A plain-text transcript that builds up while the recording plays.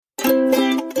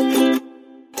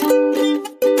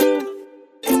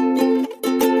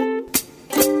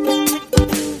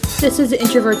This is the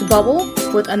Introvert's Bubble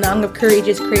with Anang of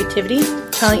Courageous Creativity,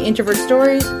 telling introvert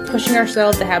stories, pushing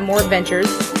ourselves to have more adventures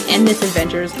and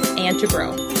misadventures, and to grow.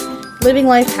 Living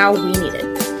life how we need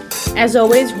it. As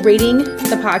always, rating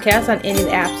the podcast on any of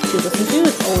the apps to listen to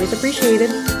is always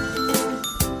appreciated.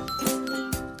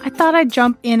 I thought I'd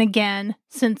jump in again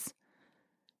since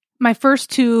my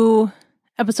first two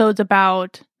episodes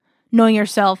about knowing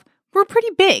yourself were pretty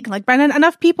big. Like,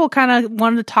 enough people kind of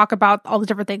wanted to talk about all the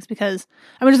different things because,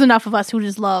 there's enough of us who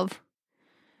just love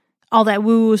all that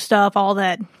woo stuff, all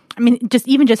that.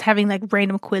 Just having like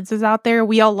random quizzes out there.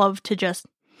 We all love to just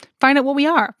find out what we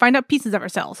are, find out pieces of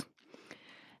ourselves.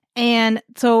 And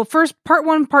so first, part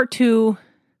one, part two,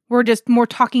 we're just more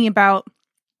talking about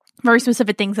very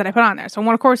specific things that I put on there. So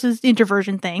one, of course, is the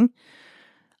introversion thing.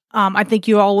 I think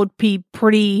you all would be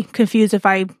pretty confused if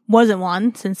I wasn't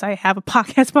one, since I have a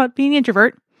podcast about being an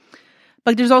introvert.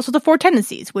 But there's also the 4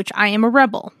 tendencies, which I am a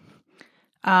rebel.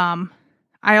 I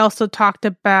also talked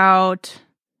about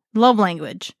love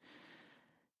language,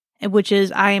 which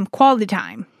is I am quality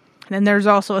time. And then there's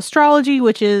also astrology,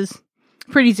 which is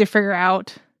pretty easy to figure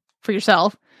out for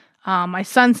yourself. My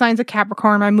sun sign's a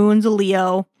Capricorn, my moon's a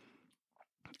Leo.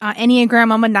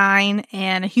 Enneagram, I'm a 9,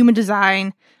 and a human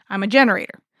design, I'm a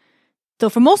generator. So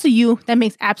for most of you, that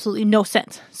makes absolutely no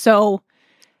sense. So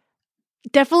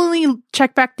definitely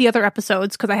check back the other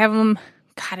episodes because I have them.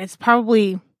 God, it's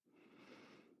probably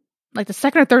like the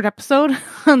second or third episode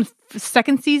on the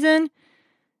second season.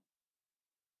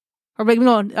 Or maybe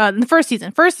no, in the first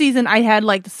season. First season, I had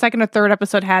like the second or third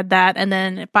episode had that. And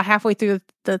then about halfway through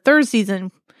the third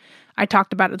season, I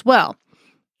talked about it as well.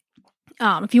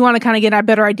 If you want to kind of get a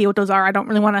better idea what those are, I don't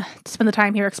really want to spend the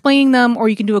time here explaining them, or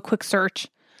you can do a quick search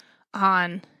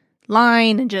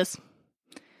online and just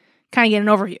kind of get an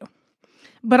overview.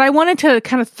 But I wanted to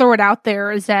kind of throw it out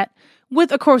there is that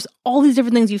with, of course, all these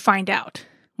different things you find out,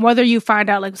 whether you find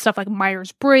out like stuff like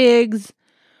Myers-Briggs,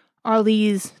 or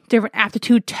these different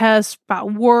aptitude tests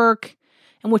about work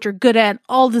and what you're good at,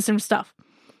 all this different stuff.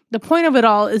 The point of it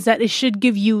all is that it should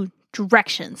give you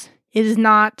directions. It is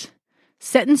not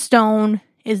set in stone.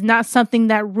 It is not something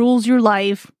that rules your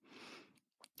life.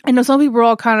 I know some people are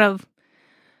all kind of,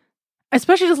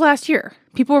 especially this last year,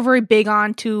 people were very big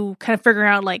on to kind of figuring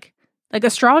out like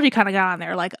astrology kind of got on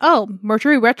there. Like, oh,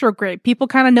 Mercury retrograde. People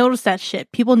kind of noticed that shit.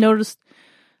 People noticed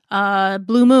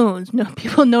blue moons.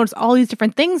 People noticed all these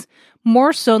different things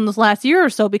more so in this last year or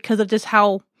so because of just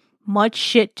how much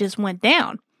shit just went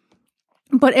down.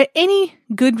 But any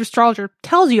good astrologer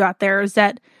tells you out there is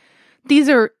that these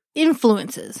are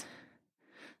influences.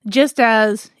 Just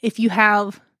as if you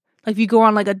have, like, if you go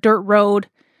on like a dirt road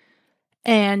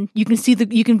and you can see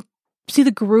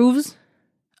the grooves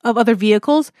of other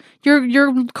vehicles,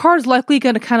 your car is likely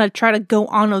going to kind of try to go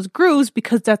on those grooves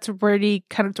because that's already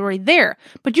there.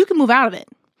 But you can move out of it.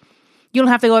 You don't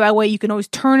have to go that way. You can always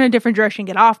turn in a different direction,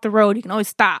 get off the road. You can always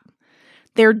stop.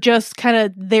 They're just kind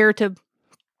of there to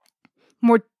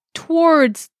more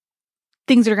towards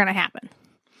things that are going to happen.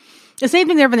 The same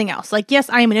thing with everything else. Like, yes,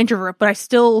 I am an introvert, but I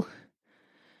still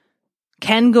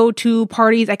can go to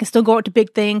parties. I can still go out to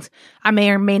big things. I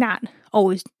may or may not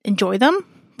always enjoy them,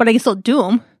 but I can still do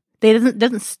them. It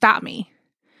doesn't stop me.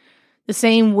 The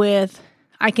same with,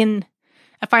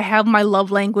 if I have my love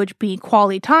language being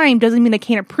quality time, doesn't mean I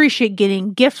can't appreciate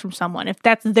getting gifts from someone. If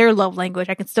that's their love language,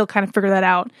 I can still kind of figure that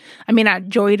out. I may not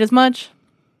enjoy it as much,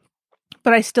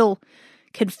 but I still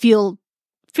can feel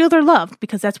their love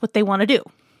because that's what they want to do.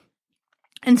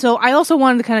 And so I also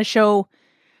wanted to kind of show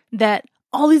that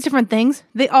all these different things,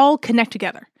 they all connect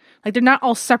together. Like, they're not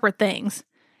all separate things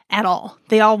at all.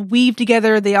 They all weave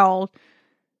together. They all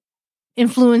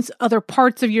influence other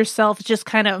parts of yourself. It just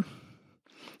kind of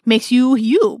makes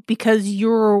you because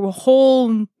you're a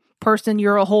whole person.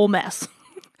 You're a whole mess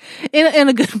in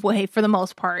a good way for the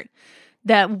most part.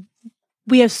 That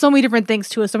we have so many different things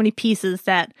to us, so many pieces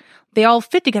that they all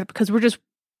fit together because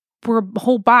we're a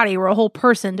whole body. We're a whole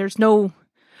person. There's no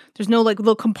like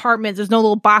little compartments. There's no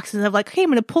little boxes of like, hey, I'm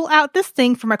going to pull out this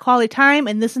thing for my quality time.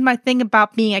 And this is my thing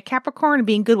about being a Capricorn and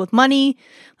being good with money.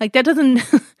 Like, that doesn't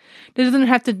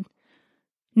have to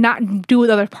not do with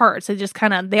other parts. It just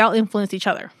kind of, they all influence each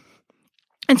other.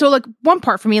 And so like one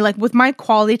part for me, like with my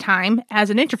quality time as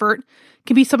an introvert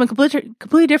can be something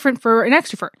completely different for an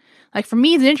extrovert. Like for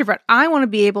me as an introvert, I want to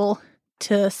be able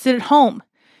to sit at home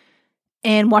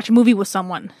and watch a movie with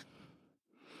someone,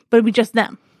 but it'd be just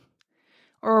them.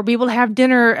 Or be able to have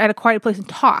dinner at a quiet place and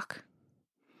talk.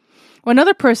 Or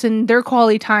another person, their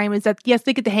quality time is that, yes,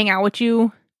 they get to hang out with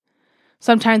you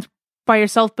sometimes by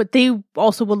yourself, but they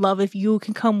also would love if you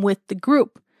can come with the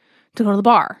group to go to the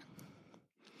bar.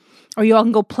 Or you all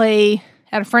can go play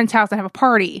at a friend's house and have a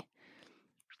party.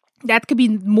 that could be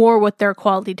more what their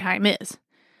quality time is.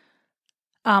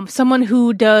 Someone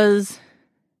who does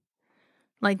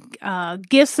like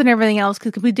gifts and everything else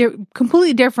could be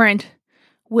completely different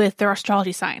with their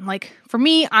astrology sign. Like for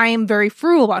me, I am very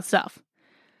frugal about stuff.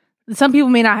 Some people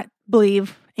may not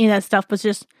believe in that stuff, but it's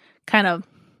just kind of,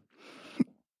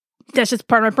 that's just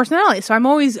part of my personality. So I'm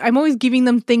always giving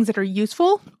them things that are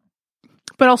useful,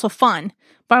 but also fun.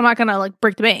 But I'm not gonna like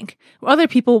break the bank. Other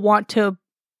people want to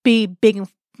be big and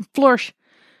flourish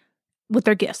with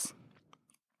their gifts.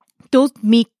 Those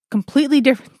mean completely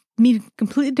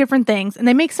different things, and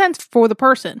they make sense for the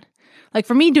person. Like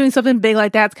for me, doing something big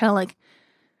like that's kind of like,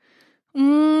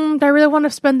 do I really want to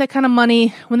spend that kind of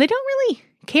money when they don't really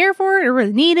care for it or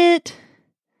really need it?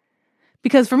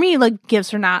 Because for me, like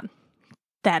gifts are not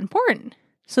that important.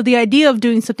 So the idea of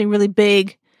doing something really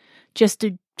big just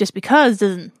because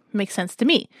doesn't make sense to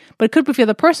me. But it could be for the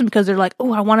other person because they're like,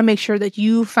 oh, I want to make sure that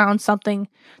you found something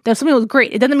that was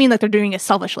great. It doesn't mean like they're doing it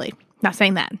selfishly. Not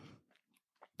saying that.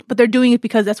 But they're doing it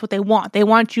because that's what they want. They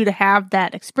want you to have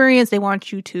that experience. They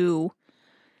want you to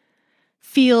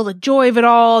feel the joy of it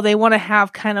all. They want to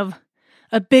have kind of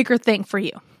a bigger thing for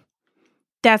you.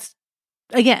 That's,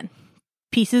 again,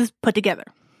 pieces put together.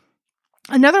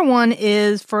 Another one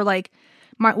is for like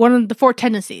one of the 4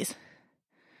 tendencies.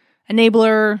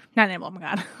 Enabler, not enabler, oh my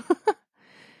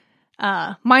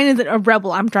God. Mine is a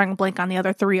rebel. I'm drawing a blank on the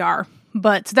other 3 are.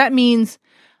 But so that means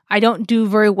I don't do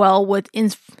very well with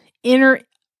inner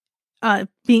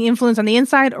being influenced on the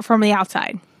inside or from the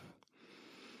outside.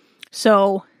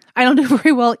 So I don't do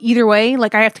very well either way.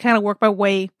 Like I have to kind of work my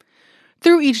way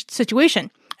through each situation.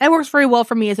 That works very well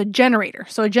for me as a generator.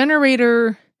 So a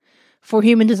generator for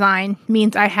human design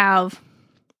means I have,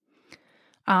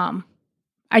 I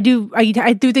do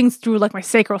things through like my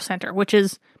sacral center, which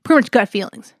is pretty much gut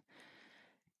feelings.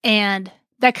 And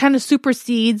that kind of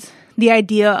supersedes the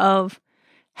idea of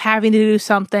having to do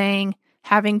something,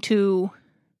 having to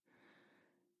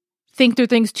think through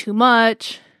things too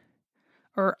much,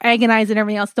 or agonize and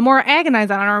everything else. The more I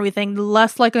agonize on everything, the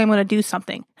less likely I'm going to do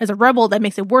something. As a rebel, that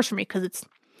makes it worse for me because it's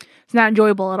not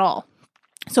enjoyable at all.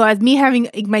 So as me having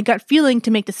my gut feeling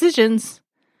to make decisions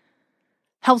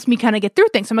helps me kind of get through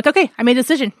things. So I'm like, okay, I made a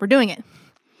decision. We're doing it.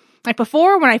 Like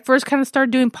before, when I first kind of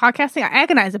started doing podcasting, I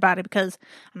agonized about it because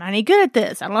I'm not any good at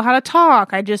this. I don't know how to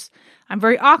talk. I'm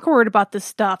very awkward about this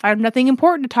stuff. I have nothing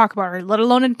important to talk about, let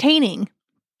alone entertaining.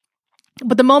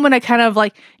 But the moment I kind of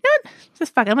like, you know what?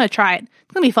 Just fuck it, I'm going to try it.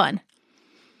 It's going to be fun.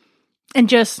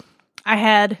 And I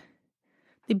had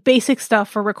the basic stuff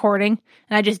for recording,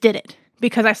 and I just did it.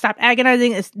 Because I stopped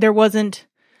agonizing. There wasn't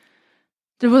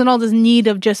all this need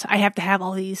of I have to have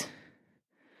all these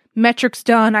metrics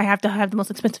done. I have to have the most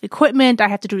expensive equipment. I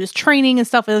have to do this training and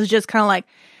stuff. It was just kind of like,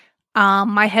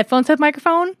 my headphones have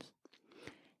microphones,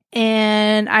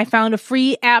 and I found a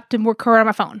free app to record on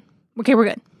my phone. Okay, we're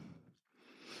good.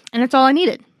 And that's all I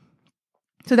needed.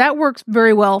 So that works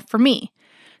very well for me.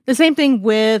 The same thing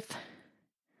with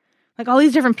like all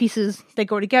these different pieces that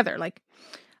go together. Like,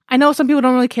 I know some people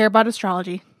don't really care about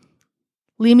astrology.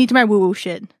 Leave me to my woo-woo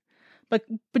shit. But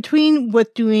between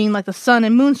with doing like the sun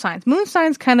and moon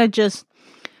signs kind of just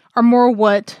are more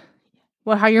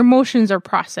how your emotions are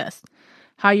processed,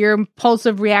 how your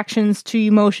impulsive reactions to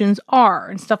emotions are,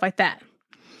 and stuff like that.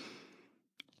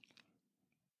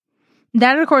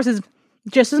 That, of course, is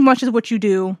just as much as what you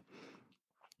do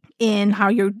in how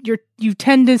you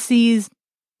tendencies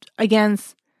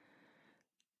against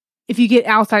if you get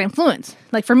outside influence.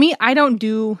 Like for me, I don't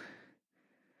do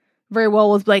very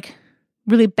well with like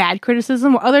really bad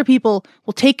criticism where other people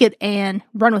will take it and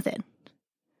run with it.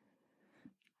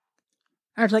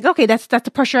 I was like, okay, that's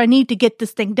the pressure I need to get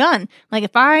this thing done. Like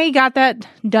if I got that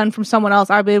done from someone else,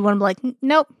 I'd be one like,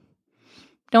 nope,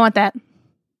 don't want that.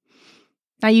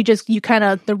 Now you kind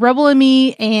of, the rebel in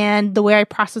me and the way I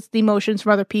process the emotions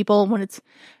from other people when it's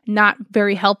not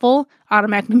very helpful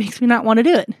automatically makes me not want to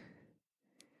do it.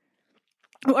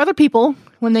 Other people,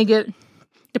 when they get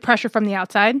the pressure from the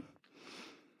outside,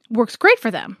 works great for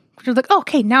them. They're like, oh,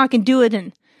 okay, now I can do it,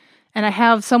 and I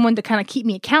have someone to kind of keep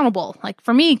me accountable. Like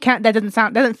for me, that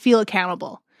doesn't feel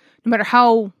accountable. No matter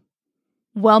how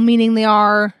well-meaning they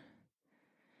are,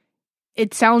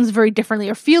 it sounds very differently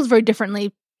or feels very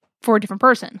differently for a different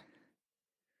person.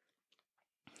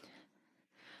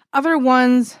 Other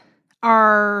ones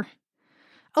are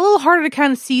a little harder to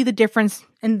kind of see the difference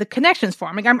and the connections for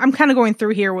them. Like I'm kind of going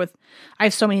through here I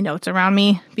have so many notes around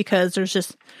me because there's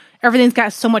just, everything's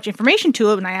got so much information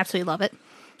to it, and I absolutely love it.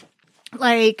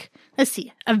 Like, let's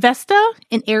see, Avesta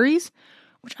in Aries,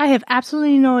 which I have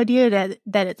absolutely no idea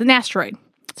that it's an asteroid.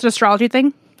 It's an astrology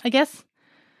thing, I guess.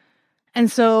 And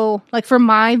so, like for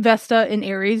my Vesta in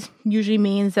Aries, usually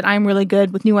means that I'm really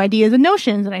good with new ideas and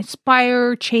notions, and I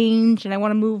inspire change, and I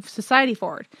want to move society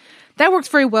forward. That works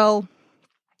very well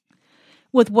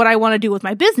with what I want to do with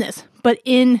my business. But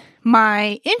in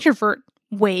my introvert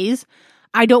ways,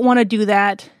 I don't want to do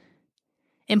that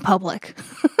in public.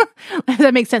 If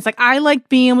that makes sense. Like I like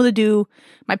being able to do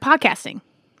my podcasting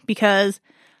because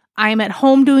I'm at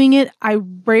home doing it. I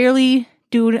rarely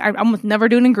do it. I almost never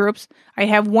do it in groups. I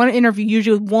have one interview,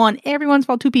 usually with one, every once in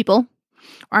a while, 2 people,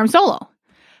 or I'm solo.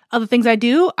 Other things I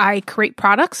do, I create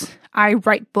products. I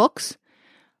write books.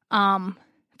 If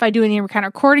I do any kind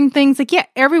of recording things, like, yeah,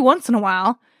 every once in a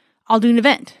while, I'll do an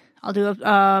event. I'll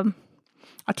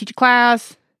teach a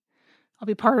class. I'll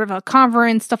be part of a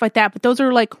conference, stuff like that. But those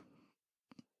are like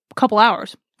a couple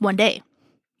hours, one day,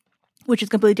 which is a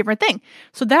completely different thing.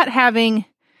 So that having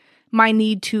my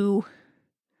need to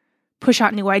push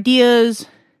out new ideas,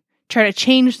 try to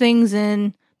change things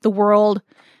in the world,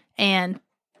 and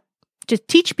just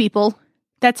teach people,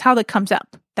 that's how that comes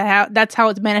up. That's how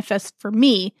it's manifest for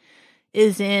me,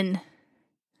 is in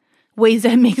ways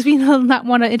that makes me not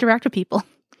want to interact with people,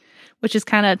 which is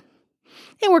kind of,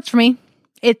 it works for me.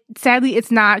 Sadly, it's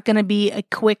not going to be a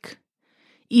quick,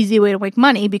 easy way to make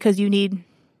money because you need,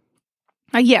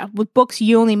 with books,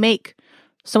 you only make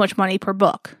so much money per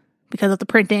book because of the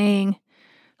printing,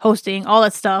 hosting, all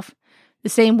that stuff. The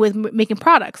same with making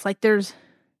products. Like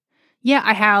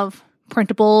I have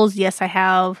printables. Yes, I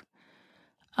have,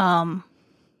 I'm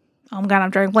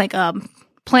drawing a blank,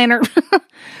 planner.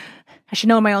 I should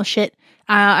know my own shit.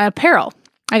 Apparel.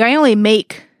 Like I only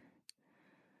make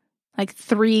like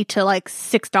 $3 to like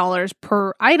 $6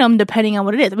 per item, depending on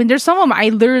what it is. I mean, there's some of them I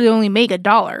literally only make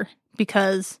 $1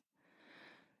 because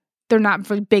they're not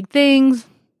for big things.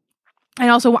 And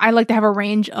also, I like to have a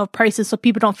range of prices so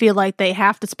people don't feel like they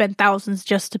have to spend thousands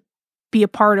just to be a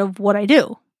part of what I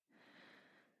do.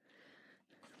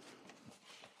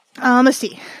 Let's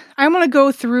see. I'm going to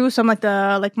go through some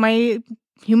my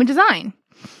human design.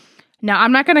 Now,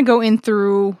 I'm not going to go in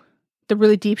through the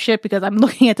really deep shit because I'm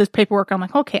looking at this paperwork. I'm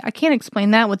like, okay, I can't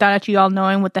explain that without actually all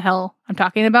knowing what the hell I'm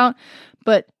talking about.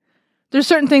 But there's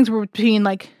certain things between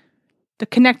like the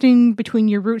connecting between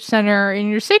your root center and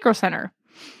your sacral center.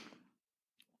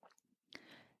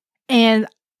 And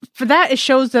for that, it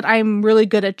shows that I'm really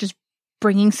good at just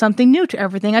bringing something new to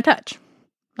everything I touch.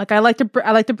 Like I like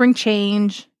to bring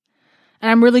change,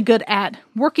 and I'm really good at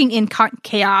working in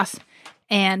chaos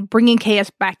and bringing chaos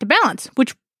back to balance,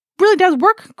 which really does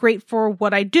work great for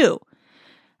what I do.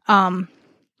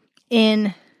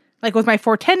 In like with my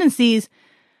 4 tendencies,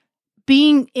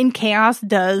 being in chaos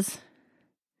does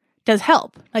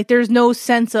help. Like there's no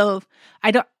sense of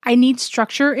I need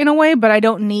structure in a way, but I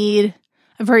don't need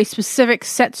a very specific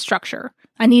set structure.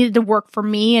 I need it to work for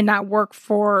me and not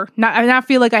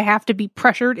feel like I have to be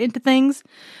pressured into things,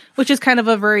 which is kind of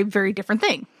a very, very different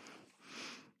thing.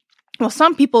 Well,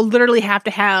 some people literally have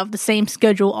to have the same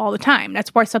schedule all the time.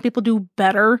 That's why some people do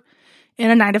better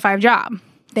in a 9-to-5 job.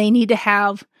 They need to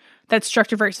have that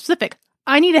structure very specific.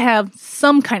 I need to have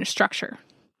some kind of structure.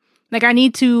 Like I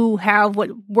need to have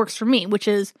what works for me, which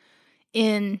is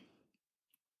I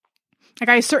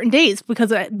have certain days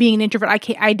because of being an introvert.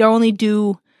 I don't only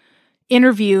do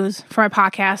interviews for my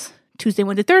podcast Tuesday,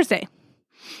 Wednesday, Thursday.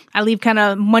 I leave kind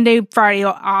of Monday, Friday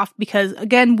off because,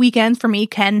 again, weekends for me I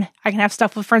can have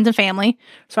stuff with friends and family.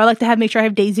 So I like to make sure I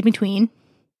have days in between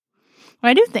when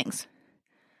I do things.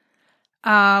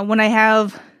 When I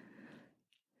have, oh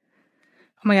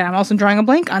my God, I'm also drawing a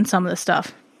blank on some of this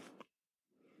stuff.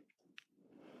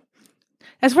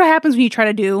 That's what happens when you try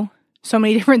to do so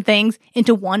many different things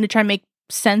into one to try to make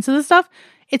sense of the stuff.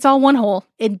 It's all one whole.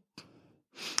 It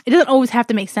doesn't always have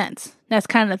to make sense. That's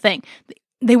kind of the thing.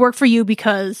 They work for you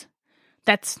because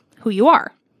that's who you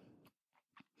are.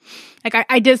 Like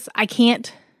I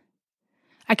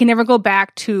can never go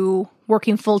back to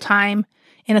working full time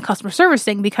in a customer service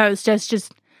thing because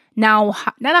just now,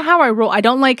 not how I roll. I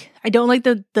don't like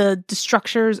the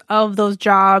structures of those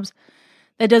jobs.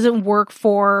 That doesn't work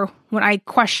for when I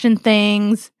question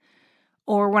things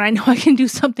or when I know I can do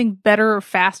something better or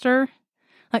faster.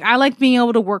 Like I like being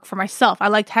able to work for myself. I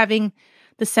like having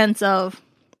the sense of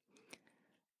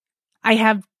I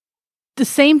have the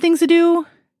same things to do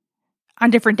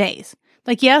on different days.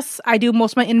 Like, yes, I do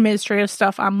most of my administrative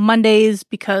stuff on Mondays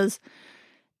because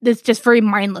it's just very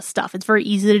mindless stuff. It's very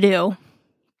easy to do.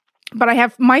 But I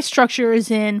have my structure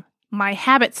is in my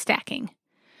habit stacking,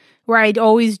 where I'd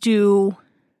always do,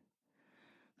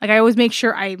 like I always make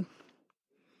sure I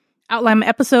outline my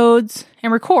episodes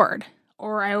and record.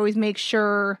 Or I always make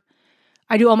sure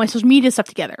I do all my social media stuff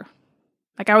together.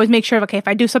 Like I always make sure, okay, if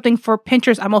I do something for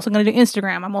Pinterest, I'm also going to do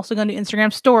Instagram. I'm also going to do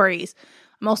Instagram stories.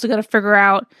 I'm also going to figure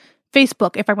out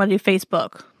Facebook if I'm going to do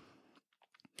Facebook.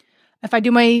 If I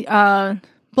do my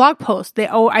blog post, I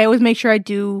always make sure I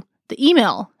do the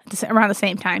email around the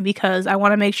same time because I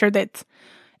want to make sure that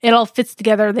it all fits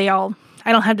together.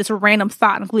 I don't have this random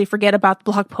thought and completely forget about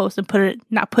the blog post and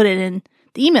not put it in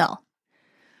the email.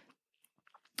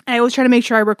 I always try to make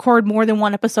sure I record more than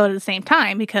one episode at the same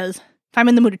time because if I'm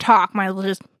in the mood to talk, might as well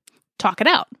just talk it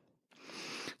out.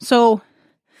 So,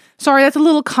 sorry, that's a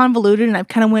little convoluted and I've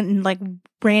kind of went in like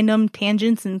random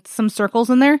tangents and some circles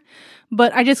in there,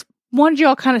 but I just wanted you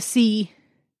all kind of see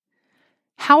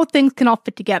how things can all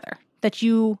fit together. That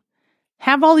you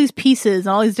have all these pieces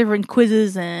and all these different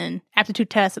quizzes and aptitude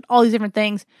tests and all these different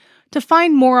things to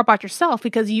find more about yourself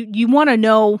because you want to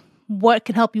know what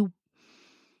can help you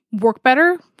work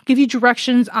better, give you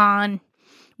directions on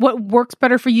what works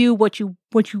better for you, what you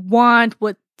want,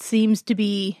 what seems to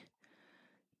be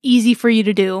easy for you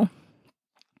to do.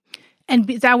 And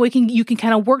that way you can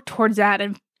kind of work towards that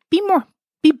and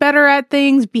be better at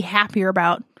things, be happier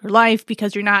about your life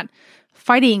because you're not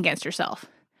fighting against yourself.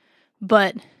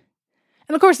 And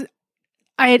of course,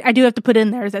 I do have to put in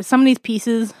there is that some of these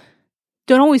pieces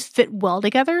don't always fit well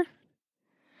together.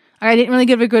 I didn't really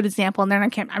give a good example, and then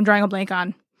I'm drawing a blank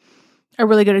on a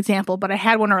really good example, but I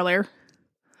had one earlier.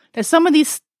 That some of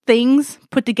these things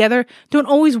put together don't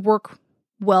always work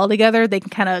well together. They can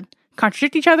kind of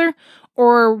contradict each other,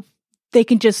 or they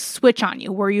can just switch on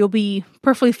you, where you'll be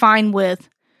perfectly fine with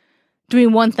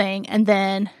doing one thing, and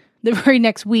then the very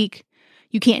next week,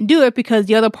 you can't do it because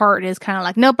the other part is kind of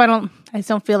like, nope, I just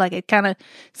don't feel like it.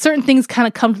 Certain things kind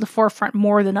of come to the forefront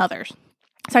more than others.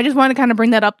 So I just want to kind of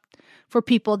bring that up for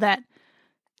people that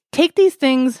take these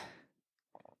things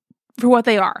for what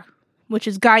they are, which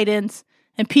is guidance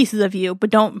and pieces of you, but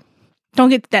don't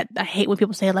get that. I hate when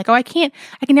people say like, oh, I can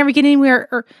never get anywhere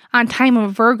or on time of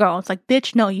a Virgo. It's like,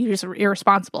 bitch, no, you're just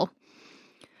irresponsible.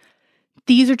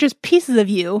 These are just pieces of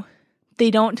you.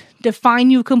 They don't define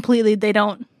you completely. They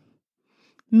don't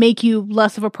make you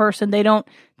less of a person. They don't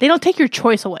take your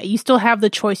choice away. You still have the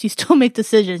choice. You still make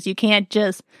decisions. You can't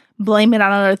just blame it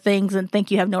on other things and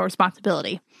think you have no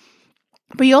responsibility.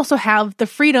 But you also have the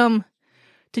freedom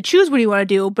to choose what you want to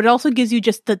do, but it also gives you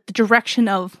just the direction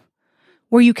of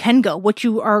where you can go, what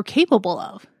you are capable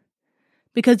of.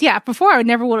 Because yeah, before I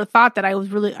never would have thought that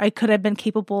I could have been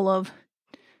capable of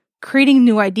creating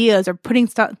new ideas or putting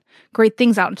great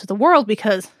things out into the world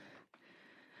because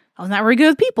I was not very good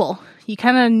with people. You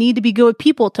kind of need to be good with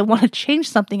people to want to change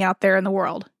something out there in the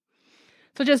world.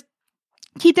 So just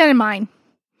keep that in mind.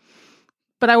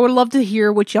 But I would love to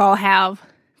hear what y'all have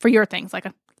for your things. Like,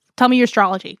 tell me your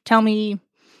astrology. Tell me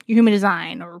your human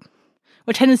design or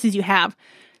what tendencies you have.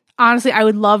 Honestly, I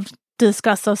would love to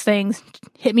discuss those things.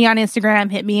 Hit me on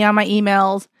Instagram. Hit me on my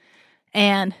emails.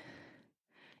 And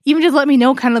even just let me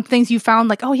know kind of things you found.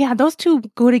 Like, oh yeah, those two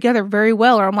go together very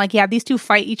well. Or I'm like, yeah, these two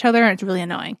fight each other and it's really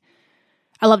annoying.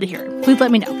 I love to hear it. Please let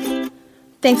me know.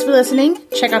 Thanks for listening.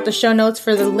 Check out the show notes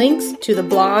for the links to the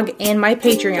blog and my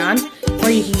Patreon, where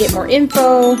you can get more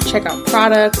info, check out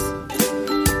products.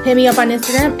 Hit me up on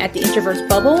Instagram at The Introvert's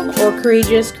Bubble or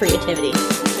Courageous Creativity.